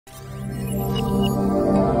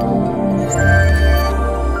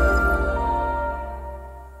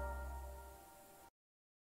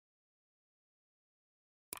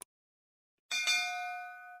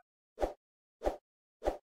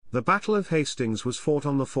The Battle of Hastings was fought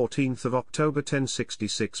on the 14th of October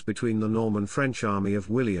 1066 between the Norman-French army of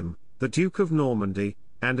William, the Duke of Normandy,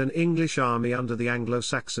 and an English army under the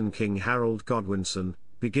Anglo-Saxon King Harold Godwinson,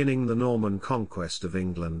 beginning the Norman conquest of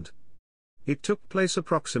England. It took place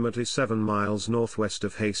approximately 7 miles northwest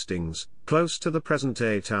of Hastings, close to the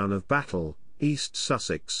present-day town of Battle, East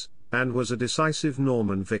Sussex, and was a decisive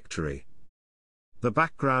Norman victory. The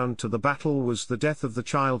background to the battle was the death of the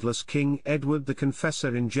childless King Edward the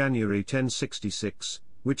Confessor in January 1066,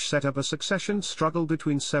 which set up a succession struggle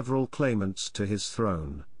between several claimants to his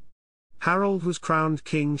throne. Harold was crowned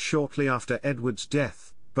king shortly after Edward's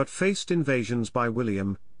death, but faced invasions by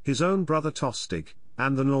William, his own brother Tostig,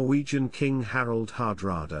 and the Norwegian King Harald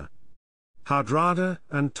Hardrada. Hardrada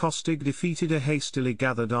and Tostig defeated a hastily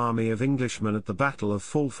gathered army of Englishmen at the Battle of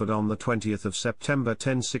Fulford on the 20th of September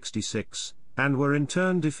 1066, and were in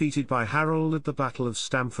turn defeated by Harold at the Battle of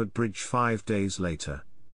Stamford Bridge 5 days later.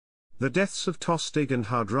 The deaths of Tostig and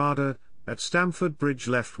Hardrada at Stamford Bridge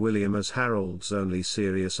left William as Harold's only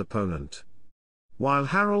serious opponent. While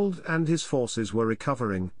Harold and his forces were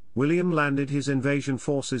recovering, William landed his invasion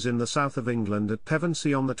forces in the south of England at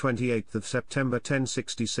Pevensey on the 28th of September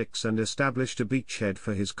 1066 and established a beachhead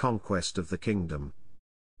for his conquest of the kingdom.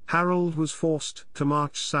 Harold was forced to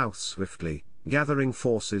march south swiftly, gathering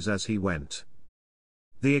forces as he went.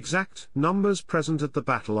 The exact numbers present at the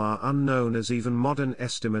battle are unknown, as even modern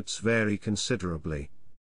estimates vary considerably.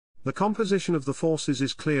 The composition of the forces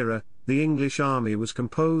is clearer. The English army was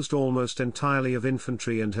composed almost entirely of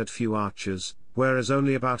infantry and had few archers, whereas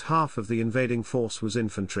only about half of the invading force was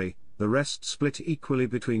infantry, the rest split equally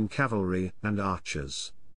between cavalry and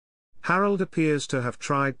archers. Harold appears to have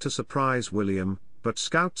tried to surprise William, but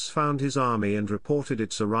scouts found his army and reported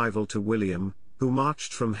its arrival to William, who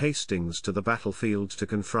marched from Hastings to the battlefield to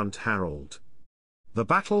confront Harold. The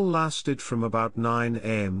battle lasted from about 9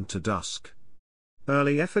 a.m. to dusk.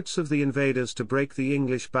 Early efforts of the invaders to break the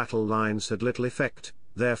English battle lines had little effect.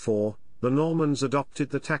 Therefore, the Normans adopted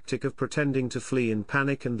the tactic of pretending to flee in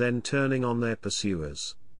panic and then turning on their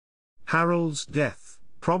pursuers. Harold's death,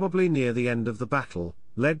 probably near the end of the battle,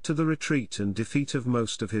 led to the retreat and defeat of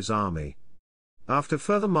most of his army. After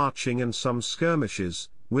further marching and some skirmishes,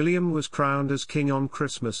 William was crowned as king on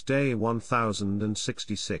Christmas Day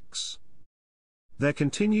 1066. There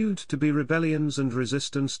continued to be rebellions and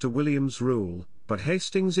resistance to William's rule, but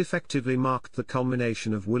Hastings effectively marked the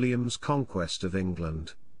culmination of William's conquest of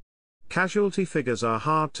England. Casualty figures are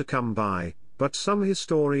hard to come by, but some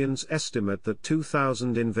historians estimate that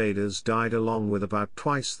 2,000 invaders died along with about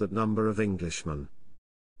twice that number of Englishmen.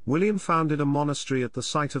 William founded a monastery at the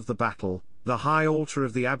site of the battle, the high altar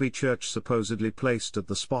of the abbey church supposedly placed at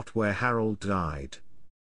the spot where Harold died.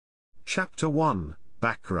 Chapter 1,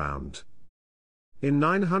 Background. In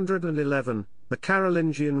 911, the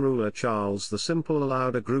Carolingian ruler Charles the Simple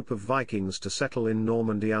allowed a group of Vikings to settle in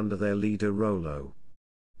Normandy under their leader Rollo.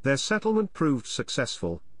 Their settlement proved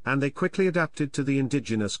successful, and they quickly adapted to the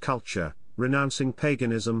indigenous culture, renouncing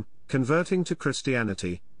paganism, converting to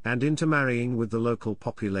Christianity, and intermarrying with the local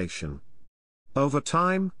population. Over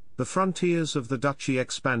time, the frontiers of the duchy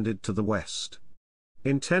expanded to the west.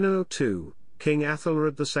 In 1002, King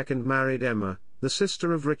Athelred II married Emma, the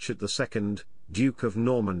sister of Richard II, Duke of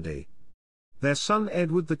Normandy. Their son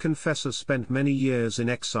Edward the Confessor spent many years in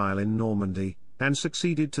exile in Normandy, and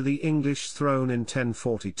succeeded to the English throne in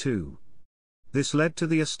 1042. This led to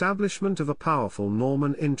the establishment of a powerful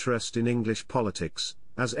Norman interest in English politics,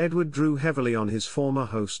 as Edward drew heavily on his former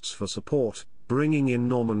hosts for support, bringing in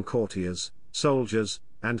Norman courtiers, soldiers,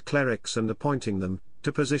 and clerics and appointing them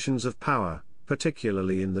to positions of power,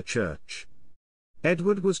 particularly in the church.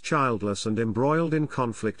 Edward was childless and embroiled in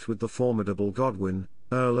conflict with the formidable Godwin,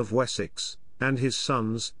 Earl of Wessex, and his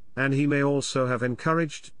sons, and he may also have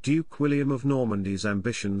encouraged Duke William of Normandy's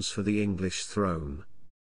ambitions for the English throne.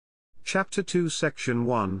 Chapter 2 Section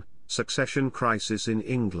 1, Succession Crisis in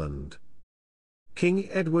England. King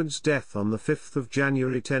Edward's death on the 5th of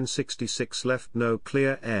January 1066 left no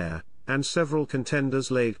clear heir, and several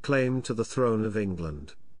contenders laid claim to the throne of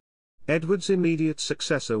England. Edward's immediate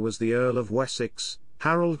successor was the Earl of Wessex,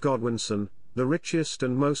 Harold Godwinson, the richest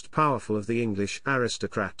and most powerful of the English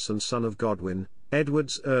aristocrats and son of Godwin,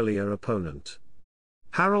 Edward's earlier opponent.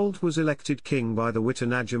 Harold was elected king by the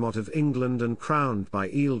Witenagemot of England and crowned by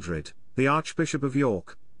Ealdred, the Archbishop of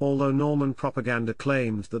York, although Norman propaganda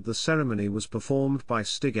claimed that the ceremony was performed by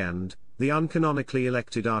Stigand, the uncanonically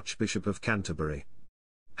elected Archbishop of Canterbury.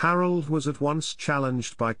 Harold was at once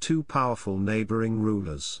challenged by two powerful neighbouring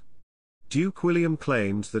rulers. Duke William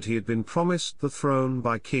claimed that he had been promised the throne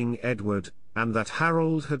by King Edward, and that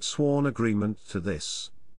Harold had sworn agreement to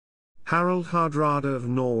this. Harald Hardrada of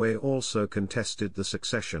Norway also contested the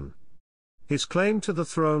succession. His claim to the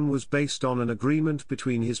throne was based on an agreement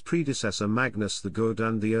between his predecessor Magnus the Good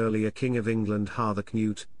and the earlier King of England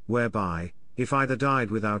Harthacnut, whereby, if either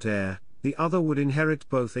died without heir, the other would inherit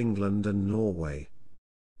both England and Norway.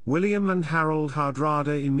 William and Harald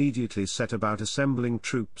Hardrada immediately set about assembling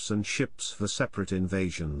troops and ships for separate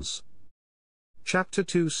invasions. Chapter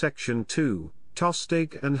 2 Section 2,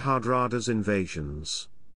 Tostig and Hardrada's invasions.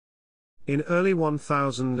 In early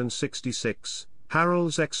 1066,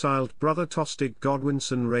 Harold's exiled brother Tostig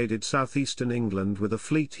Godwinson raided southeastern England with a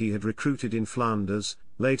fleet he had recruited in Flanders,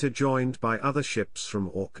 later joined by other ships from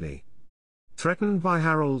Orkney. Threatened by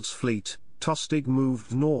Harold's fleet, Tostig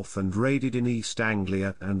moved north and raided in East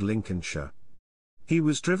Anglia and Lincolnshire. He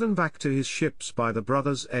was driven back to his ships by the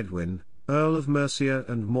brothers Edwin, Earl of Mercia,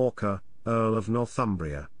 and Morcar, Earl of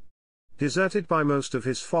Northumbria. Deserted by most of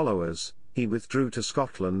his followers, he withdrew to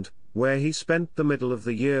Scotland, where he spent the middle of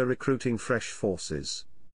the year recruiting fresh forces.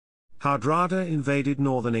 Hardrada invaded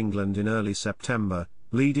northern England in early September,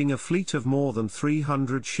 leading a fleet of more than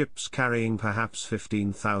 300 ships carrying perhaps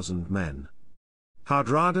 15,000 men.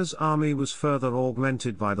 Hardrada's army was further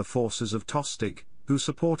augmented by the forces of Tostig, who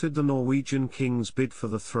supported the Norwegian king's bid for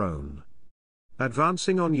the throne.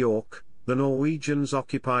 Advancing on York, the Norwegians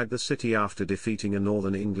occupied the city after defeating a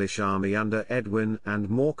northern English army under Edwin and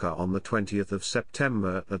Morcar on the 20th of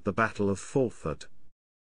September at the Battle of Fulford.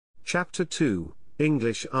 Chapter 2,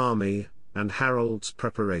 English Army, and Harold's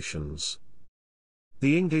Preparations.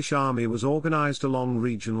 The English army was organized along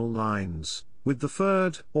regional lines, with the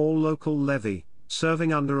Fyrd, or local levy,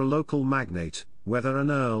 serving under a local magnate, whether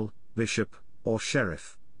an earl, bishop, or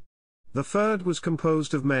sheriff. The Fyrd was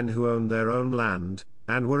composed of men who owned their own land,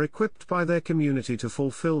 and were equipped by their community to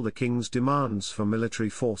fulfill the king's demands for military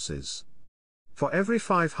forces. For every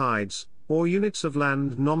 5 hides, or units of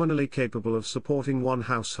land nominally capable of supporting one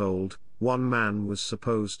household, one man was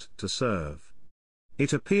supposed to serve.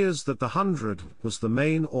 It appears that the 100 was the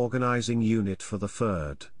main organizing unit for the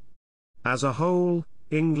Fyrd. As a whole,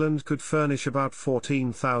 England could furnish about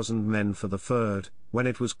 14,000 men for the Fyrd, when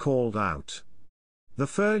it was called out. The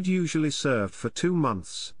Fyrd usually served for 2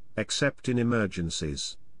 months, except in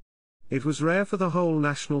emergencies. It was rare for the whole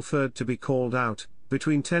national Fyrd to be called out.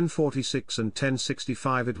 Between 1046 and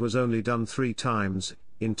 1065 it was only done 3 times,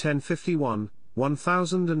 in 1051,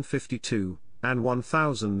 1052, and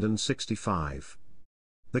 1065.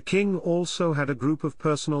 The king also had a group of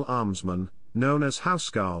personal armsmen, known as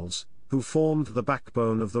housecarls, who formed the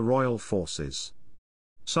backbone of the royal forces.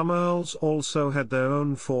 Some earls also had their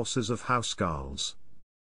own forces of housecarls.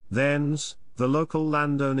 Thens, the local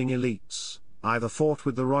landowning elites, either fought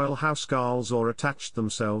with the royal housecarls or attached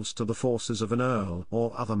themselves to the forces of an earl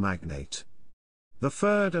or other magnate. The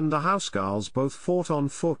Fyrd and the housecarls both fought on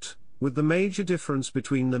foot, with the major difference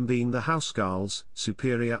between them being the housecarls'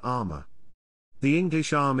 superior armor. The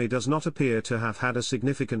English army does not appear to have had a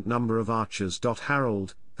significant number of archers.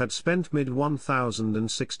 Harold had spent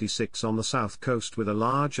mid-1066 on the south coast with a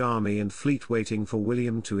large army and fleet waiting for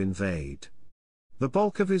William to invade. The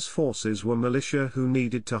bulk of his forces were militia who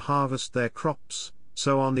needed to harvest their crops,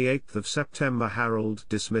 so on the 8th of September Harold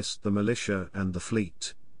dismissed the militia and the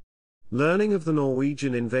fleet. Learning of the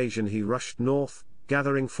Norwegian invasion, he rushed north,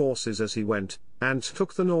 gathering forces as he went, and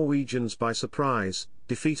took the Norwegians by surprise,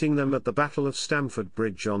 defeating them at the Battle of Stamford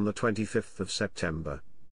Bridge on the 25th of September.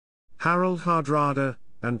 Harald Hardrada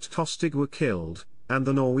and Tostig were killed, and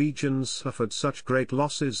the Norwegians suffered such great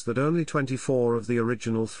losses that only 24 of the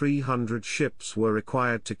original 300 ships were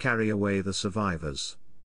required to carry away the survivors.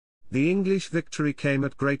 The English victory came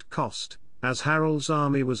at great cost, as Harold's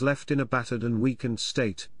army was left in a battered and weakened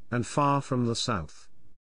state, and far from the south.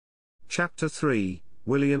 Chapter 3,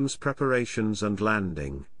 William's Preparations and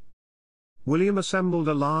Landing. William assembled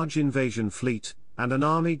a large invasion fleet, and an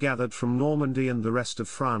army gathered from Normandy and the rest of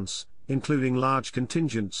France, including large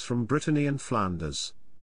contingents from Brittany and Flanders.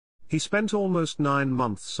 He spent almost 9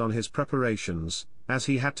 months on his preparations, as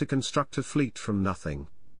he had to construct a fleet from nothing.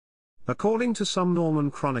 According to some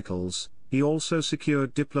Norman chronicles, he also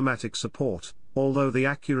secured diplomatic support, although the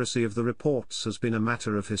accuracy of the reports has been a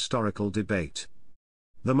matter of historical debate.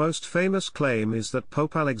 The most famous claim is that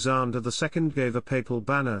Pope Alexander II gave a papal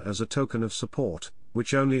banner as a token of support,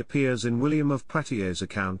 which only appears in William of Poitiers'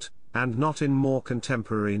 account, and not in more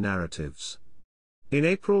contemporary narratives. In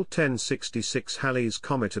April 1066 Halley's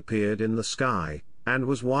comet appeared in the sky, and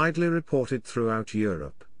was widely reported throughout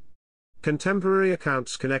Europe. Contemporary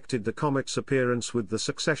accounts connected the comet's appearance with the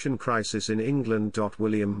succession crisis in England.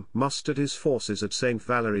 William mustered his forces at St.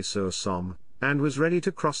 Valery-sur-Somme, and was ready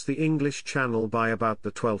to cross the English Channel by about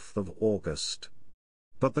the 12th of August.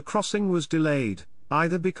 but the crossing was delayed,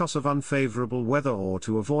 either because of unfavourable weather or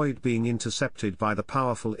to avoid being intercepted by the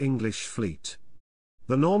powerful English fleet.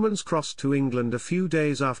 The Normans crossed to England a few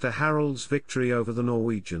days after Harold's victory over the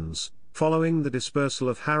Norwegians, following the dispersal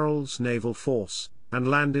of Harold's naval force, and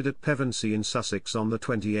landed at Pevensey in Sussex on the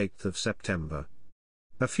 28th of September.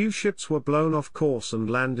 A few ships were blown off course and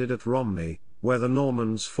landed at Romney, where the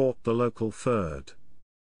Normans fought the local fyrd.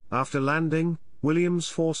 After landing, William's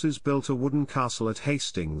forces built a wooden castle at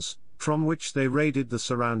Hastings, from which they raided the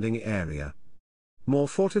surrounding area. More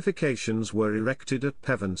fortifications were erected at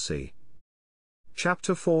Pevensey.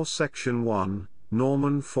 Chapter 4 Section 1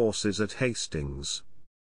 Norman Forces at Hastings.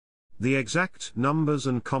 The exact numbers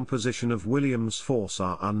and composition of William's force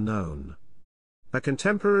are unknown. A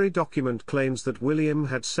contemporary document claims that William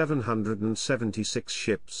had 776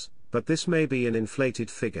 ships, but this may be an inflated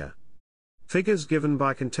figure. Figures given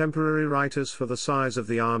by contemporary writers for the size of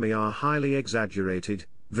the army are highly exaggerated,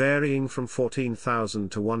 varying from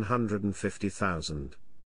 14,000 to 150,000.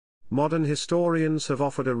 Modern historians have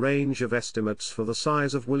offered a range of estimates for the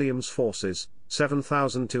size of William's forces: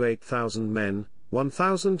 7,000 to 8,000 men,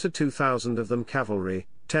 1,000 to 2,000 of them cavalry,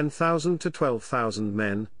 10,000 to 12,000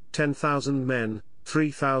 men, 10,000 men,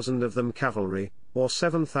 3,000 of them cavalry, or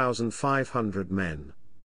 7,500 men.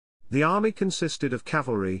 The army consisted of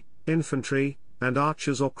cavalry, infantry, and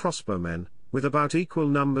archers or crossbowmen, with about equal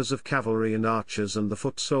numbers of cavalry and archers, and the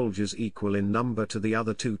foot soldiers equal in number to the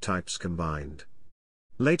other two types combined.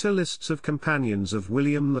 Later lists of companions of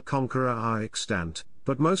William the Conqueror are extant,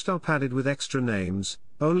 but most are padded with extra names.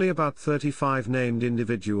 Only about 35 named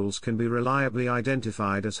individuals can be reliably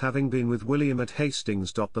identified as having been with William at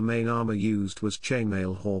Hastings. The main armour used was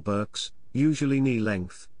chainmail hauberks, usually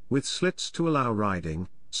knee-length, with slits to allow riding,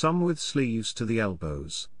 some with sleeves to the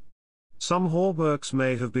elbows. Some hauberks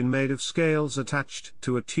may have been made of scales attached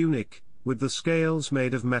to a tunic, with the scales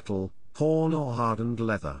made of metal, horn or hardened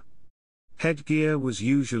leather. Headgear was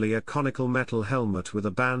usually a conical metal helmet with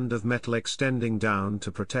a band of metal extending down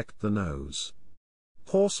to protect the nose.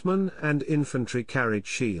 Horsemen and infantry carried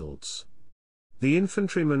shields. The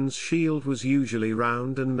infantryman's shield was usually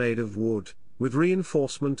round and made of wood, with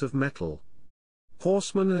reinforcement of metal.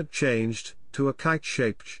 Horsemen had changed to a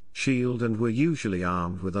kite-shaped shield and were usually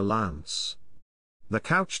armed with a lance. The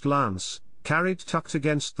couched lance, carried tucked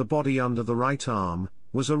against the body under the right arm,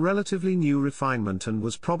 was a relatively new refinement and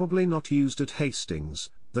was probably not used at Hastings.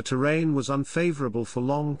 The terrain was unfavourable for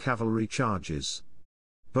long cavalry charges.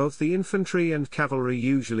 Both the infantry and cavalry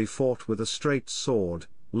usually fought with a straight sword,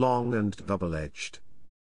 long and double-edged.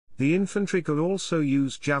 The infantry could also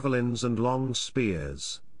use javelins and long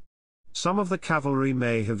spears. Some of the cavalry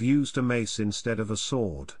may have used a mace instead of a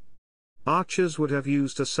sword. Archers would have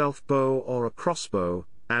used a self-bow or a crossbow,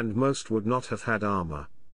 and most would not have had armour.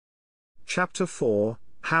 Chapter 4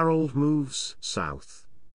 Harold moves south.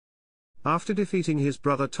 After defeating his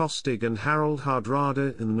brother Tostig and Harold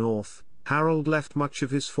Hardrada in the north, Harold left much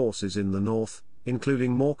of his forces in the north,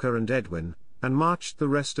 including Morcar and Edwin, and marched the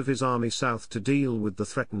rest of his army south to deal with the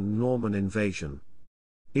threatened Norman invasion.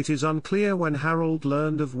 It is unclear when Harold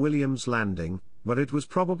learned of William's landing, but it was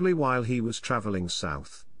probably while he was travelling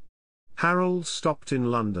south. Harold stopped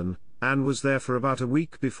in London, and was there for about a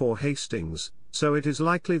week before Hastings, so it is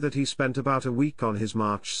likely that he spent about a week on his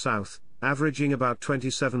march south, averaging about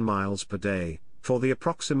 27 miles per day, for the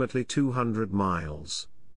approximately 200 miles.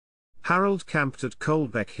 Harold camped at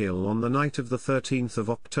Coldbeck Hill on the night of the 13th of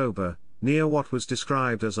October, near what was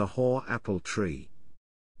described as a hoar apple tree.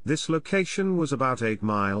 This location was about 8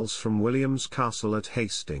 miles from William's castle at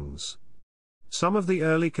Hastings. Some of the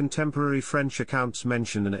early contemporary French accounts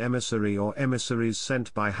mention an emissary or emissaries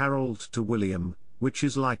sent by Harold to William, which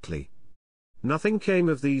is likely. Nothing came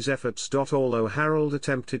of these efforts. Although Harold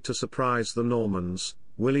attempted to surprise the Normans,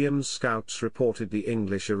 William's scouts reported the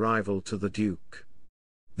English arrival to the Duke.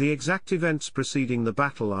 The exact events preceding the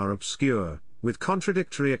battle are obscure, with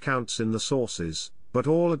contradictory accounts in the sources, but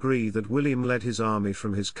all agree that William led his army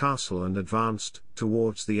from his castle and advanced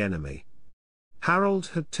towards the enemy.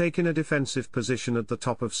 Harold had taken a defensive position at the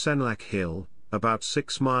top of Senlac Hill, about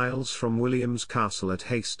 6 miles from William's castle at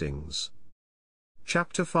Hastings.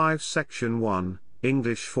 Chapter 5 Section 1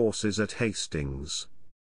 English Forces at Hastings.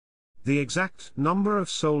 The exact number of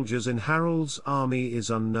soldiers in Harold's army is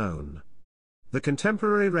unknown. The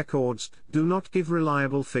contemporary records do not give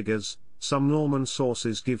reliable figures. Some Norman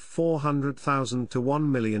sources give 400,000 to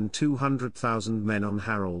 1,200,000 men on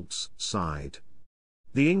Harold's side.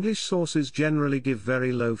 The English sources generally give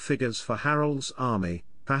very low figures for Harold's army,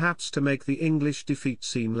 perhaps to make the English defeat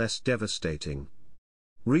seem less devastating.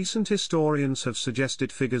 Recent historians have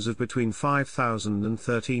suggested figures of between 5,000 and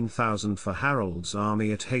 13,000 for Harold's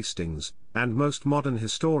army at Hastings, and most modern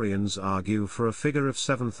historians argue for a figure of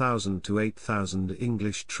 7,000 to 8,000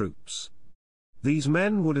 English troops. These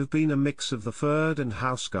men would have been a mix of the fyrd and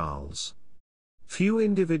housecarls. Few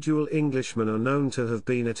individual Englishmen are known to have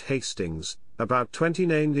been at Hastings. About 20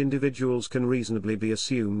 named individuals can reasonably be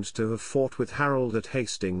assumed to have fought with Harold at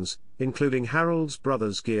Hastings, including Harold's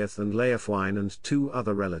brothers Geirth and Leofwine and 2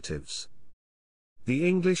 other relatives. The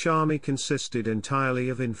English army consisted entirely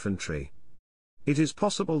of infantry. It is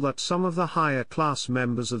possible that some of the higher class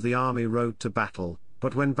members of the army rode to battle,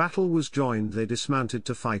 but when battle was joined they dismounted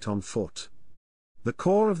to fight on foot. The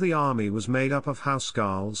core of the army was made up of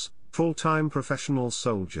housecarls, full-time professional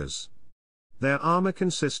soldiers. Their armor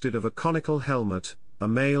consisted of a conical helmet, a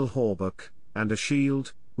mail hauberk, and a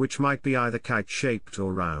shield, which might be either kite-shaped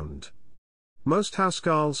or round. Most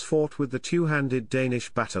housecarls fought with the two-handed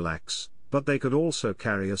Danish battle-axe, but they could also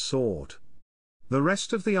carry a sword. The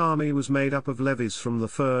rest of the army was made up of levies from the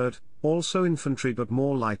fyrd, also infantry but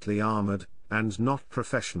more lightly armored, and not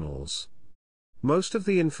professionals. Most of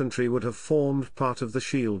the infantry would have formed part of the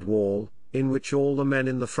shield wall, in which all the men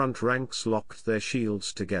in the front ranks locked their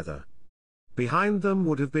shields together. Behind them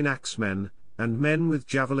would have been axemen, and men with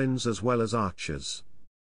javelins as well as archers.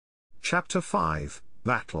 Chapter 5,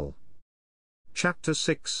 Battle. Chapter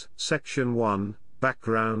 6, Section 1,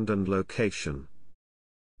 Background and Location.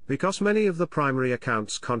 Because many of the primary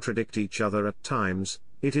accounts contradict each other at times,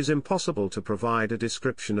 it is impossible to provide a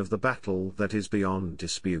description of the battle that is beyond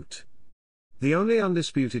dispute. The only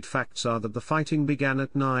undisputed facts are that the fighting began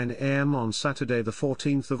at 9 a.m. on Saturday the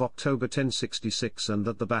 14th of October 1066 and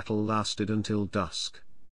that the battle lasted until dusk.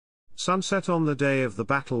 Sunset on the day of the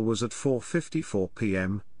battle was at 4:54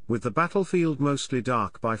 p.m., with the battlefield mostly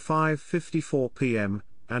dark by 5:54 p.m.,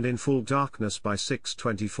 and in full darkness by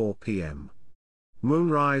 6:24 p.m.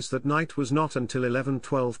 Moonrise that night was not until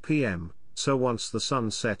 11:12 p.m., so once the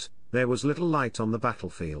sun set, there was little light on the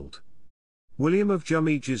battlefield. William of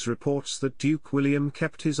Jumièges reports that Duke William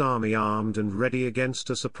kept his army armed and ready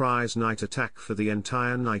against a surprise night attack for the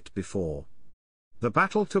entire night before. The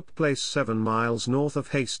battle took place 7 miles north of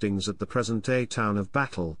Hastings at the present-day town of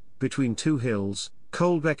Battle, between 2 hills,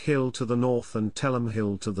 Coldbeck Hill to the north and Telham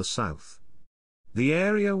Hill to the south. The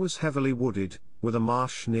area was heavily wooded, with a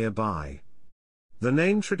marsh nearby. The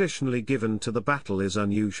name traditionally given to the battle is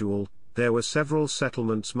unusual. There were several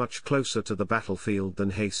settlements much closer to the battlefield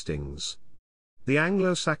than Hastings. The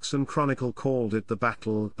Anglo-Saxon Chronicle called it the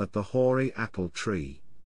Battle at the Hoary Apple Tree.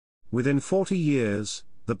 Within 40 years,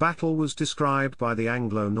 the battle was described by the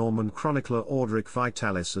Anglo-Norman chronicler Orderic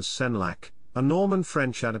Vitalis as Senlac, a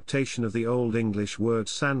Norman-French adaptation of the Old English word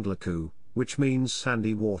sandlacu, which means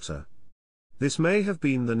sandy water. This may have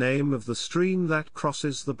been the name of the stream that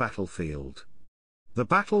crosses the battlefield. The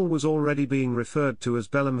battle was already being referred to as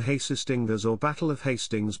Bellum Hasistingas or Battle of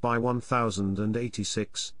Hastings by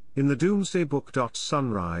 1086. In the Domesday Book.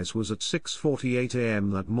 Sunrise was at 6:48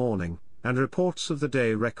 a.m. that morning, and reports of the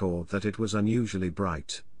day record that it was unusually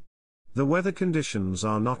bright. The weather conditions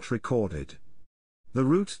are not recorded. The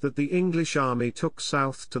route that the English army took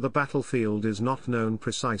south to the battlefield is not known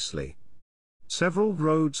precisely. Several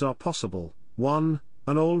roads are possible. 1.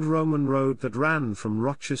 An old Roman road that ran from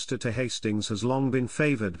Rochester to Hastings has long been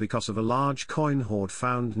favoured because of a large coin hoard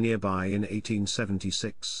found nearby in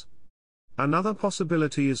 1876. Another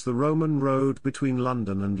possibility is the Roman road between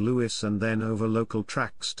London and Lewes and then over local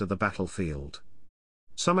tracks to the battlefield.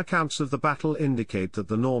 Some accounts of the battle indicate that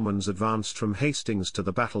the Normans advanced from Hastings to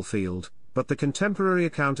the battlefield, but the contemporary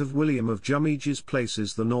account of William of Jumièges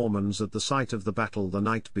places the Normans at the site of the battle the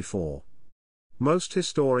night before. Most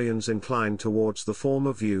historians incline towards the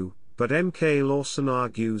former view, but M.K. Lawson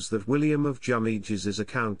argues that William of Jumièges'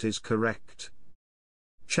 account is correct.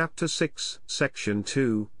 Chapter 6, Section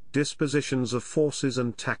 2, Dispositions of Forces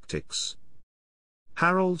and Tactics.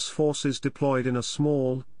 Harold's forces deployed in a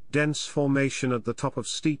small, dense formation at the top of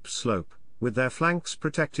steep slope, with their flanks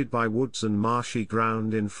protected by woods and marshy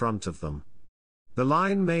ground in front of them. The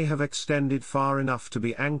line may have extended far enough to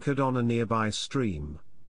be anchored on a nearby stream.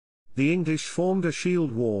 The English formed a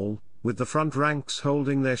shield wall, with the front ranks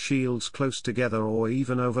holding their shields close together or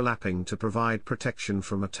even overlapping to provide protection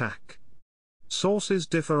from attack. Sources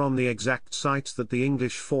differ on the exact site that the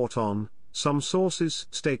English fought on. Some sources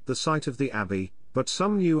state the site of the abbey, but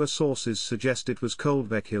some newer sources suggest it was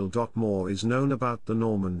Coldbeck Hill. More is known about the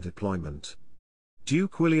Norman deployment.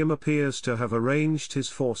 Duke William appears to have arranged his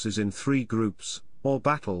forces in 3 groups, or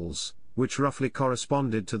battles, which roughly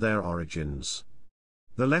corresponded to their origins.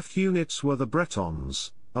 The left units were the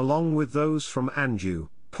Bretons, along with those from Anjou,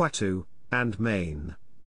 Poitou, and Maine.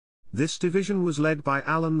 This division was led by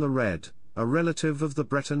Alan the Red, a relative of the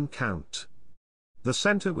Breton count. The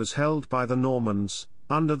centre was held by the Normans,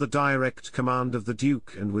 under the direct command of the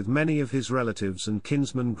Duke and with many of his relatives and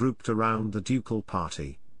kinsmen grouped around the ducal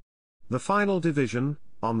party. The final division,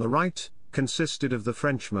 on the right, consisted of the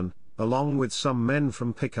Frenchmen, along with some men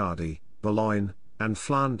from Picardy, Boulogne, and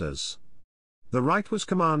Flanders. The right was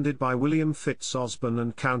commanded by William Fitz-Osborne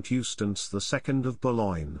and Count Eustace II of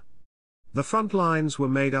Boulogne. The front lines were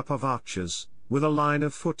made up of archers, with a line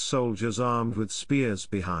of foot soldiers armed with spears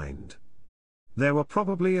behind. There were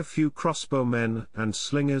probably a few crossbowmen and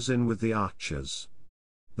slingers in with the archers.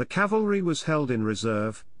 The cavalry was held in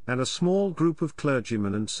reserve, and a small group of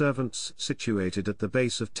clergymen and servants situated at the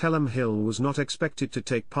base of Telham Hill was not expected to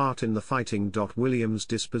take part in the fighting. William's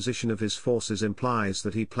disposition of his forces implies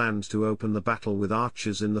that he planned to open the battle with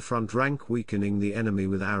archers in the front rank, weakening the enemy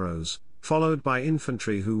with arrows, followed by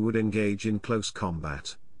infantry who would engage in close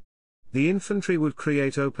combat. The infantry would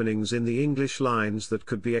create openings in the English lines that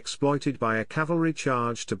could be exploited by a cavalry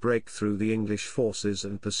charge to break through the English forces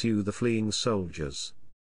and pursue the fleeing soldiers.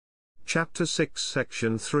 Chapter 6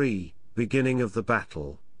 Section 3 Beginning of the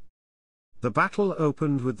Battle. The battle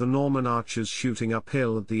opened with the Norman archers shooting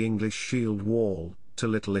uphill at the English shield wall, to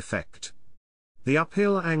little effect. The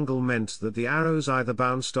uphill angle meant that the arrows either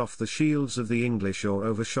bounced off the shields of the English or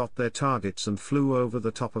overshot their targets and flew over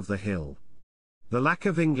the top of the hill. The lack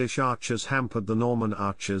of English archers hampered the Norman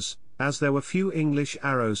archers, as there were few English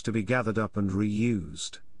arrows to be gathered up and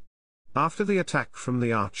reused. After the attack from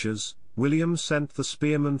the archers, William sent the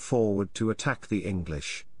spearmen forward to attack the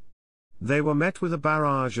English. They were met with a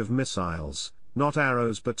barrage of missiles, not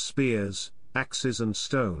arrows but spears, axes and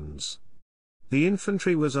stones. The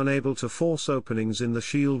infantry was unable to force openings in the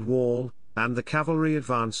shield wall, and the cavalry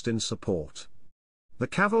advanced in support. The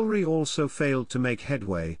cavalry also failed to make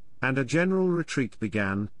headway, and a general retreat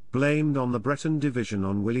began, blamed on the Breton division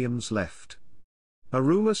on William's left. A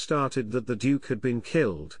rumour started that the Duke had been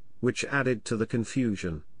killed, which added to the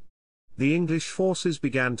confusion. The English forces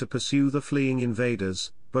began to pursue the fleeing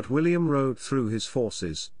invaders, but William rode through his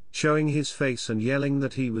forces, showing his face and yelling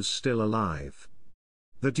that he was still alive.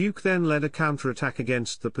 The Duke then led a counterattack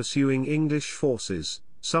against the pursuing English forces.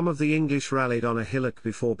 Some of the English rallied on a hillock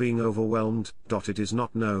before being overwhelmed. It is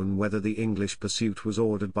not known whether the English pursuit was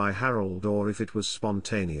ordered by Harold or if it was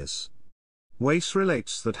spontaneous. Wace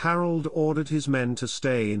relates that Harold ordered his men to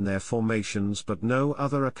stay in their formations, but no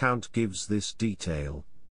other account gives this detail.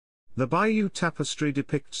 The Bayeux Tapestry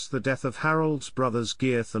depicts the death of Harold's brothers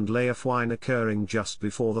Geirth and Leofwine occurring just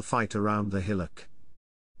before the fight around the hillock.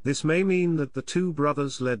 This may mean that the two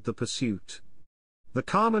brothers led the pursuit. The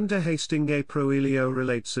Carmen de Hastings Proelio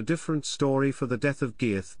relates a different story for the death of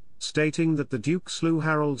Geirth, stating that the Duke slew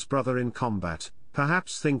Harold's brother in combat,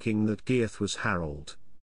 perhaps thinking that Geirth was Harold.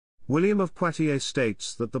 William of Poitiers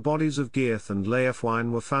states that the bodies of Geirth and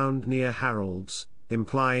Leofwine were found near Harold's,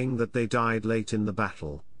 implying that they died late in the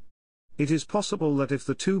battle. It is possible that if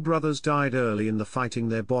the two brothers died early in the fighting,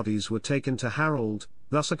 their bodies were taken to Harold,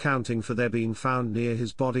 thus accounting for their being found near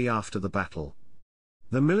his body after the battle.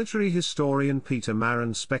 The military historian Peter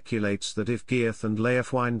Maran speculates that if Geirth and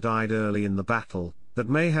Leofwine died early in the battle, that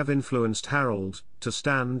may have influenced Harold to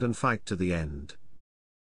stand and fight to the end.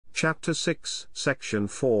 Chapter 6 Section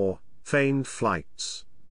 4 Feigned Flights.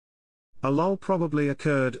 A lull probably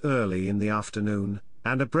occurred early in the afternoon,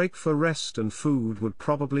 and a break for rest and food would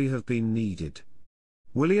probably have been needed.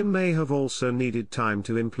 William may have also needed time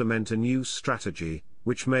to implement a new strategy,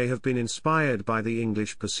 which may have been inspired by the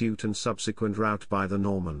English pursuit and subsequent rout by the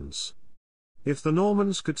Normans. If the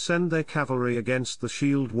Normans could send their cavalry against the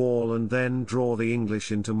shield wall and then draw the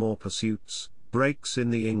English into more pursuits, breaks in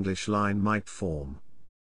the English line might form.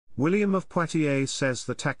 William of Poitiers says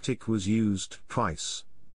the tactic was used twice.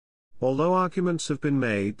 Although arguments have been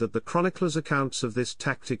made that the chroniclers' accounts of this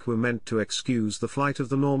tactic were meant to excuse the flight of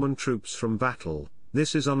the Norman troops from battle,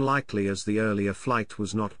 this is unlikely as the earlier flight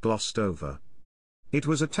was not glossed over. It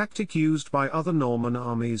was a tactic used by other Norman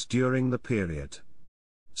armies during the period.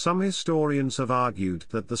 Some historians have argued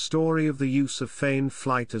that the story of the use of feigned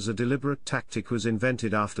flight as a deliberate tactic was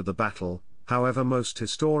invented after the battle, however most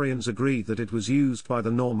historians agree that it was used by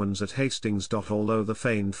the Normans at Hastings. Although the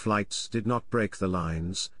feigned flights did not break the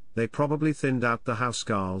lines, they probably thinned out the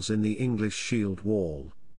housecarls in the English shield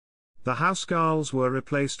wall. The housecarls were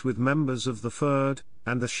replaced with members of the fyrd,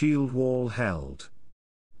 and the shield wall held.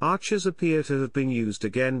 Archers appear to have been used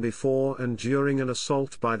again before and during an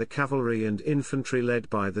assault by the cavalry and infantry led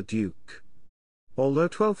by the Duke. Although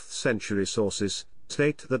 12th century sources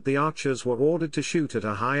state that the archers were ordered to shoot at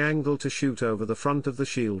a high angle to shoot over the front of the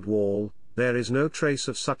shield wall, there is no trace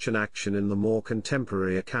of such an action in the more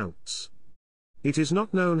contemporary accounts. It is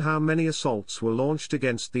not known how many assaults were launched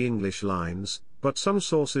against the English lines, but some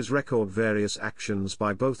sources record various actions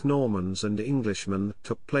by both Normans and Englishmen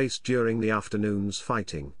took place during the afternoon's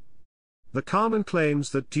fighting. The Carman claims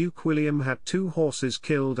that Duke William had 2 horses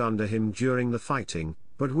killed under him during the fighting,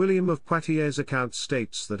 but William of Poitiers' account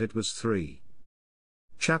states that it was 3.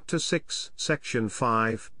 Chapter 6, Section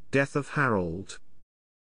 5, Death of Harold.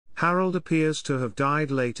 Harold appears to have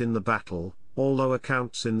died late in the battle, although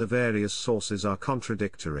accounts in the various sources are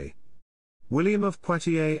contradictory. William of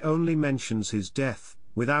Poitiers only mentions his death,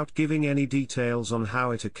 without giving any details on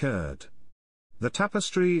how it occurred. The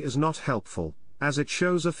tapestry is not helpful, as it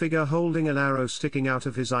shows a figure holding an arrow sticking out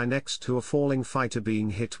of his eye next to a falling fighter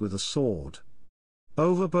being hit with a sword.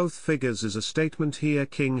 Over both figures is a statement here: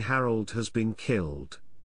 King Harold has been killed.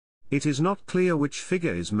 It is not clear which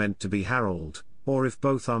figure is meant to be Harold, or if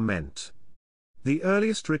both are meant. The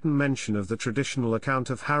earliest written mention of the traditional account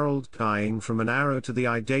of Harold dying from an arrow to the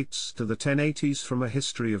eye dates to the 1080s from a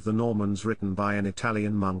history of the Normans written by an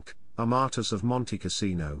Italian monk, Amatus of Monte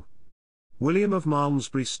Cassino. William of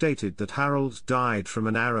Malmesbury stated that Harold died from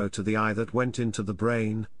an arrow to the eye that went into the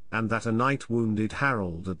brain, and that a knight wounded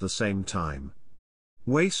Harold at the same time.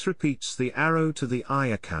 Wace repeats the arrow to the eye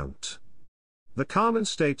account. The Carman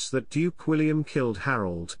states that Duke William killed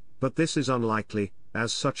Harold, but this is unlikely,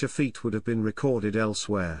 as such a feat would have been recorded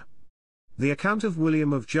elsewhere. The account of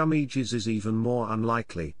William of Jumiges is even more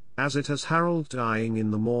unlikely, as it has Harold dying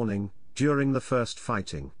in the morning, during the first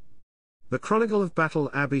fighting. The Chronicle of Battle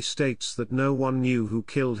Abbey states that no one knew who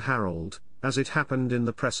killed Harold, as it happened in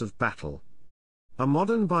the press of battle. A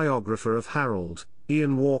modern biographer of Harold,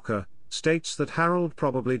 Ian Walker, states that Harold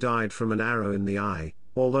probably died from an arrow in the eye,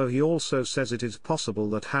 although he also says it is possible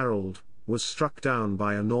that Harold was struck down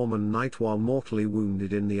by a Norman knight while mortally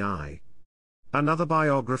wounded in the eye. Another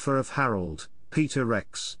biographer of Harold, Peter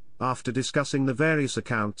Rex, after discussing the various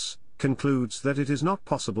accounts, concludes that it is not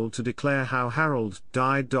possible to declare how Harold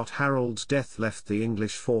died. Harold's death left the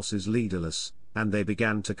English forces leaderless, and they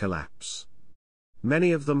began to collapse.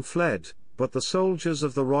 Many of them fled, but the soldiers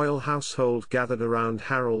of the royal household gathered around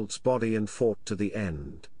Harold's body and fought to the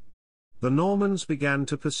end. The Normans began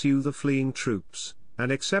to pursue the fleeing troops,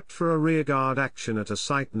 and except for a rearguard action at a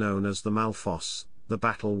site known as the Malfosse, the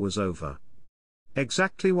battle was over.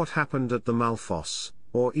 Exactly what happened at the Malfosse,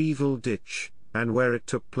 or Evil Ditch, and where it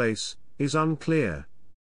took place, is unclear.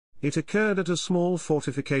 It occurred at a small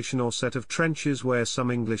fortification or set of trenches where some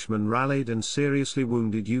Englishmen rallied and seriously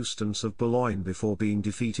wounded Eustace of Boulogne before being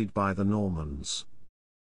defeated by the Normans.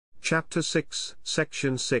 Chapter 6,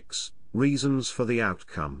 Section 6, Reasons for the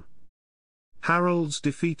outcome. Harold's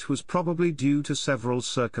defeat was probably due to several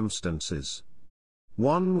circumstances.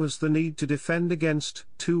 One was the need to defend against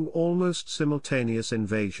 2 almost simultaneous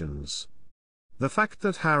invasions. The fact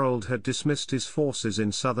that Harold had dismissed his forces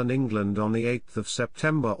in southern England on the 8th of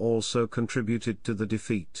September also contributed to the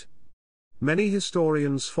defeat. Many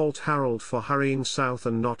historians fault Harold for hurrying south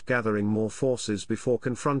and not gathering more forces before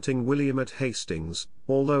confronting William at Hastings,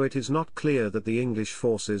 although it is not clear that the English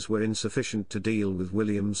forces were insufficient to deal with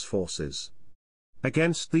William's forces.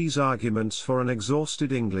 Against these arguments for an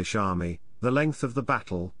exhausted English army, the length of the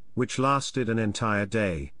battle, which lasted an entire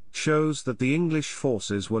day, shows that the English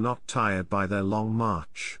forces were not tired by their long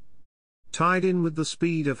march. Tied in with the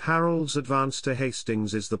speed of Harold's advance to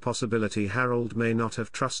Hastings is the possibility Harold may not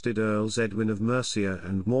have trusted Earls Edwin of Mercia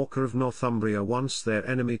and Morcar of Northumbria once their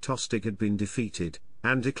enemy Tostig had been defeated,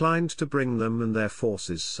 and declined to bring them and their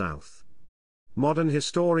forces south. Modern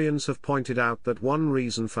historians have pointed out that one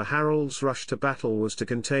reason for Harold's rush to battle was to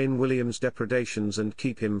contain William's depredations and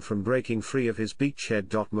keep him from breaking free of his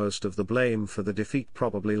beachhead. Most of the blame for the defeat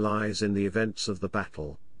probably lies in the events of the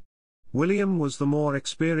battle. William was the more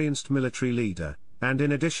experienced military leader, and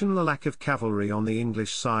in addition the lack of cavalry on the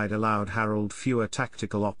English side allowed Harold fewer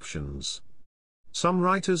tactical options. Some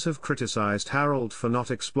writers have criticized Harold for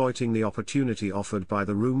not exploiting the opportunity offered by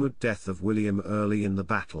the rumored death of William early in the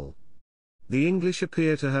battle. The English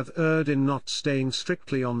appear to have erred in not staying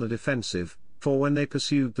strictly on the defensive, for when they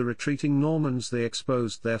pursued the retreating Normans they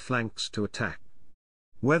exposed their flanks to attack.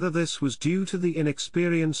 Whether this was due to the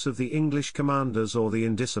inexperience of the English commanders or the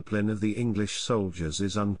indiscipline of the English soldiers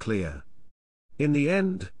is unclear. In the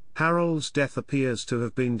end, Harold's death appears to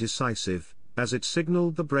have been decisive, as it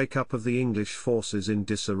signalled the breakup of the English forces in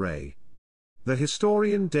disarray. The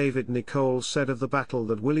historian David Nicol said of the battle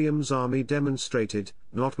that William's army demonstrated,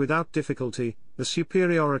 not without difficulty, the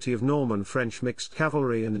superiority of Norman-French mixed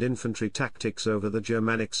cavalry and infantry tactics over the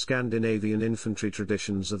Germanic Scandinavian infantry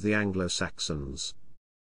traditions of the Anglo-Saxons.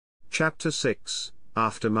 Chapter 6,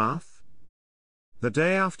 Aftermath. The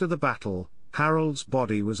day after the battle, Harold's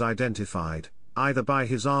body was identified, either by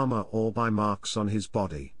his armor or by marks on his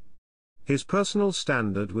body. His personal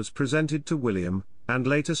standard was presented to William, and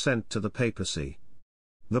later sent to the papacy.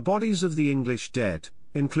 The bodies of the English dead,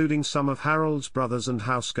 including some of Harold's brothers and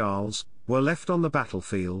housecarls, were left on the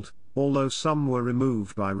battlefield, although some were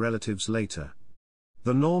removed by relatives later.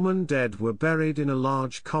 The Norman dead were buried in a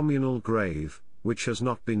large communal grave, which has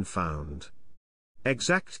not been found.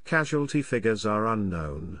 Exact casualty figures are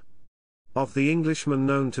unknown. Of the Englishmen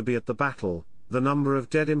known to be at the battle, the number of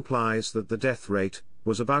dead implies that the death rate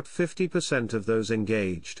was about 50% of those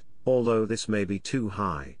engaged, although this may be too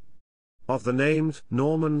high. Of the named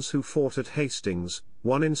Normans who fought at Hastings,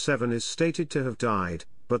 1 in 7 is stated to have died,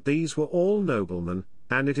 but these were all noblemen,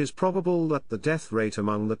 and it is probable that the death rate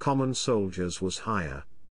among the common soldiers was higher.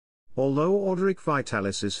 Although Orderic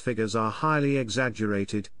Vitalis's figures are highly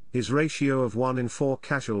exaggerated, his ratio of 1 in 4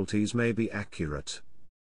 casualties may be accurate.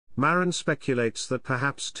 Marin speculates that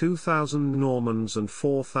perhaps 2,000 Normans and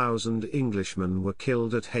 4,000 Englishmen were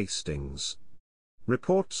killed at Hastings.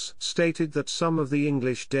 Reports stated that some of the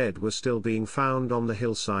English dead were still being found on the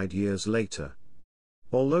hillside years later.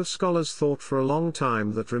 Although scholars thought for a long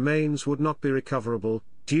time that remains would not be recoverable,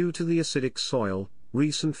 due to the acidic soil,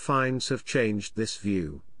 recent finds have changed this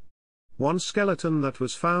view. One skeleton that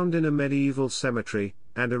was found in a medieval cemetery,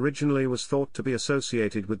 and originally was thought to be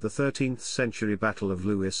associated with the 13th century Battle of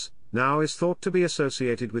Lewes, now is thought to be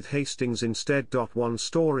associated with Hastings instead. One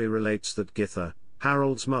story relates that Githa,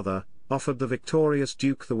 Harold's mother, offered the victorious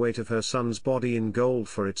duke the weight of her son's body in gold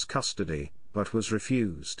for its custody, but was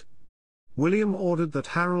refused. William ordered that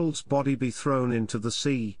Harold's body be thrown into the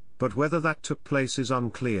sea, but whether that took place is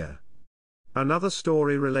unclear. Another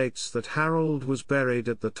story relates that Harold was buried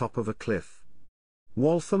at the top of a cliff.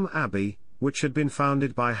 Waltham Abbey, which had been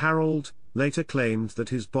founded by Harold, later claimed that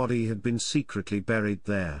his body had been secretly buried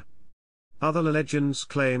there. Other legends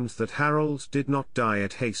claimed that Harold did not die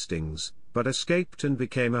at Hastings, but escaped and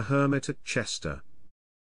became a hermit at Chester.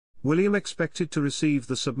 William expected to receive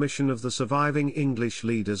the submission of the surviving English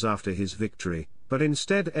leaders after his victory, but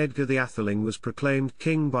instead Edgar the Atheling was proclaimed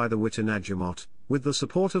king by the Witenagemot, with the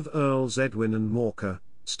support of Earls Edwin and Morcar,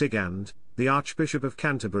 Stigand, the Archbishop of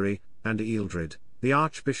Canterbury, and Ealdred, the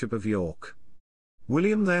Archbishop of York.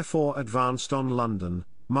 William therefore advanced on London,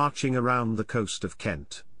 marching around the coast of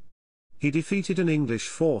Kent. He defeated an English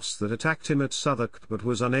force that attacked him at Southwark but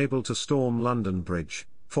was unable to storm London Bridge,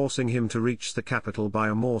 forcing him to reach the capital by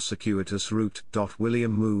a more circuitous route.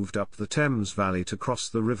 William moved up the Thames Valley to cross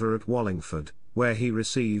the river at Wallingford, where he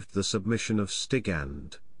received the submission of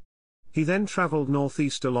Stigand. He then travelled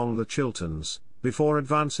northeast along the Chilterns, before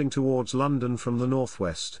advancing towards London from the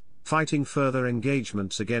northwest, fighting further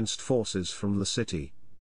engagements against forces from the city.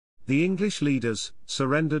 The English leaders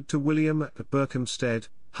surrendered to William at Berkhamsted,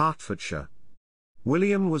 Hertfordshire.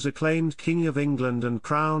 William was acclaimed King of England and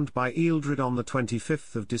crowned by Ealdred on the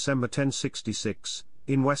 25th of December 1066,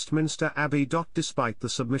 in Westminster Abbey. Despite the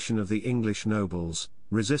submission of the English nobles,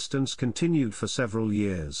 resistance continued for several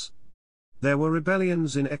years. There were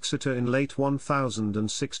rebellions in Exeter in late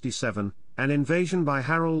 1067, an invasion by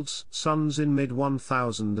Harold's sons in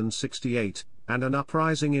mid-1068, and an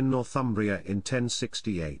uprising in Northumbria in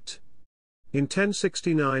 1068. In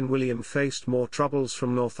 1069 William faced more troubles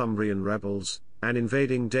from Northumbrian rebels, an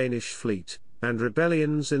invading Danish fleet, and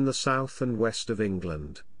rebellions in the south and west of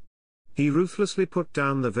England. He ruthlessly put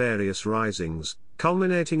down the various risings,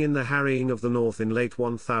 culminating in the harrying of the north in late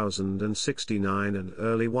 1069 and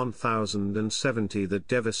early 1070 that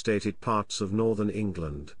devastated parts of northern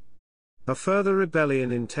England. A further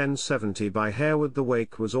rebellion in 1070 by Hereward the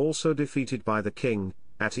Wake was also defeated by the king,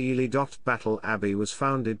 at Ely. Battle Abbey was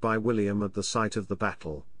founded by William at the site of the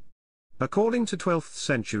battle. According to 12th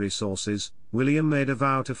century sources, William made a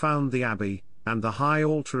vow to found the abbey, and the high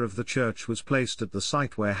altar of the church was placed at the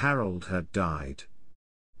site where Harold had died.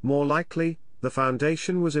 More likely, the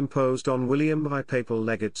foundation was imposed on William by papal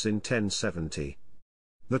legates in 1070.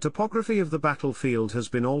 The topography of the battlefield has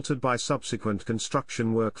been altered by subsequent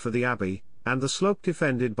construction work for the abbey, and the slope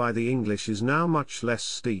defended by the English is now much less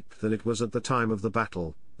steep than it was at the time of the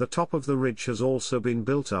battle. The top of the ridge has also been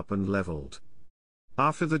built up and levelled.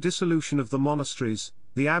 After the dissolution of the monasteries,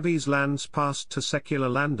 the abbey's lands passed to secular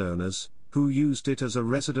landowners, who used it as a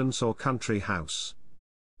residence or country house.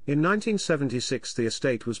 In 1976 the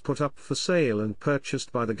estate was put up for sale and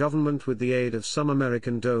purchased by the government with the aid of some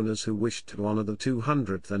American donors who wished to honor the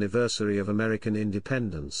 200th anniversary of American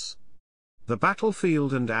independence. The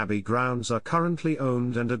battlefield and abbey grounds are currently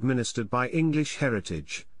owned and administered by English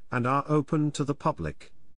Heritage, and are open to the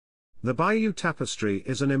public. The Bayeux Tapestry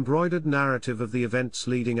is an embroidered narrative of the events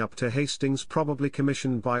leading up to Hastings, probably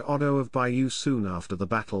commissioned by Otto of Bayeux soon after the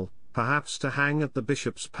battle, perhaps to hang at the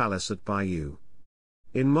bishop's palace at Bayeux.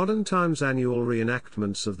 In modern times, annual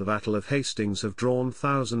reenactments of the Battle of Hastings have drawn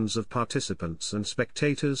thousands of participants and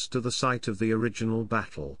spectators to the site of the original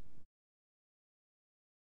battle.